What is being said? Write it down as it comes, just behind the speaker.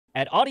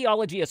At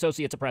Audiology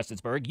Associates of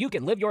Prestonsburg, you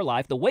can live your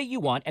life the way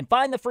you want and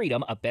find the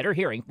freedom of better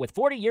hearing. With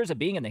 40 years of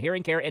being in the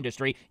hearing care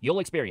industry, you'll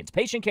experience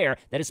patient care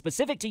that is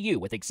specific to you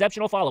with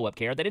exceptional follow-up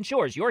care that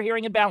ensures your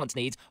hearing and balance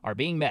needs are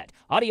being met.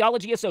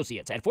 Audiology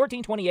Associates at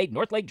 1428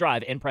 North Lake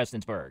Drive in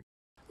Prestonsburg.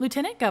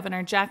 Lieutenant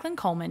Governor Jacqueline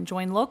Coleman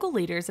joined local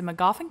leaders in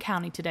Magoffin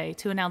County today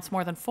to announce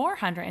more than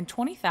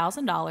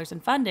 $420,000 in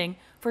funding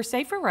for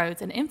safer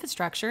roads and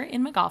infrastructure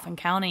in Magoffin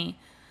County.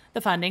 The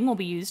funding will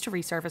be used to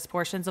resurface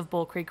portions of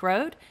Bull Creek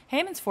Road,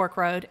 Hammond's Fork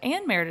Road,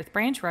 and Meredith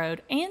Branch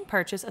Road, and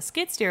purchase a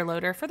skid steer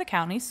loader for the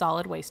county's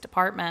solid waste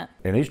department.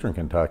 In eastern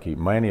Kentucky,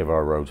 many of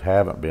our roads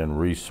haven't been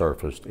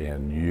resurfaced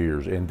in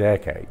years, in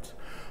decades.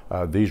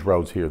 These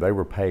roads here, they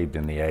were paved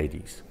in the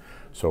 80s.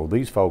 So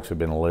these folks have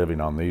been living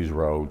on these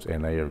roads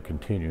and they are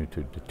continuing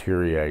to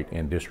deteriorate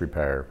in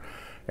disrepair.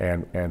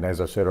 And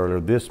as I said earlier,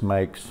 this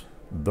makes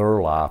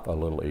their life a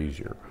little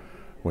easier.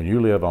 When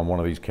you live on one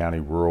of these county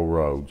rural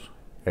roads,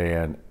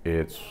 and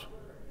it's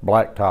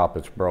blacktop,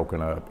 it's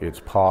broken up, it's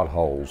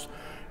potholes,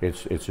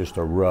 it's just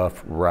a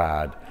rough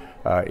ride.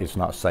 It's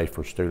not safe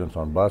for students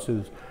on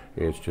buses.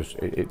 It's just,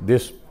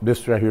 this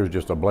right here is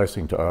just a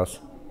blessing to us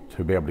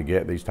to be able to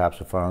get these types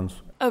of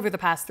funds. Over the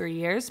past 3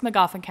 years,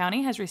 Magoffin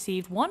County has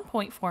received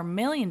 $1.4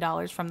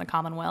 million from the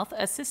Commonwealth,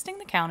 assisting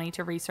the county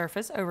to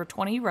resurface over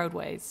 20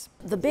 roadways.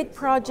 The big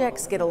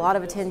projects get a lot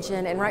of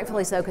attention, and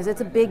rightfully so, because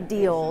it's a big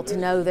deal to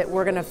know that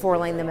we're going to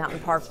four-lane the Mountain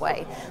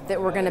Parkway,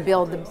 that we're going to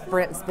build the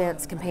Brent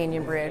Spence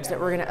Companion Bridge, that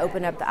we're going to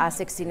open up the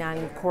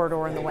I-69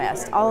 corridor in the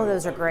west. All of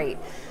those are great.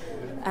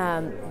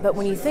 But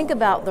when you think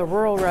about the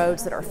rural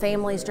roads that our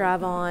families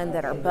drive on,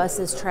 that our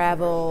buses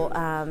travel,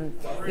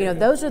 you know,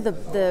 those are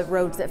the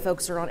roads that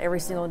folks are on every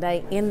single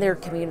day in their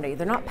community.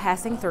 They're not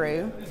passing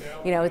through.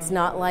 You know, it's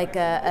not like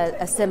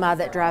a semi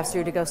that drives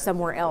through to go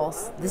somewhere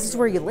else. This is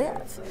where you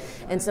live.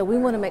 And so we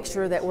want to make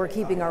sure that we're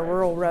keeping our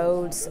rural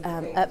roads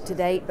up to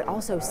date, but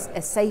also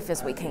as safe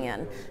as we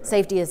can.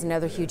 Safety is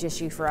another huge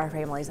issue for our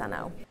families, I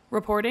know.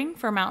 Reporting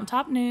for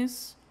Mountaintop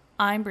News,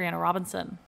 I'm Brianna Robinson.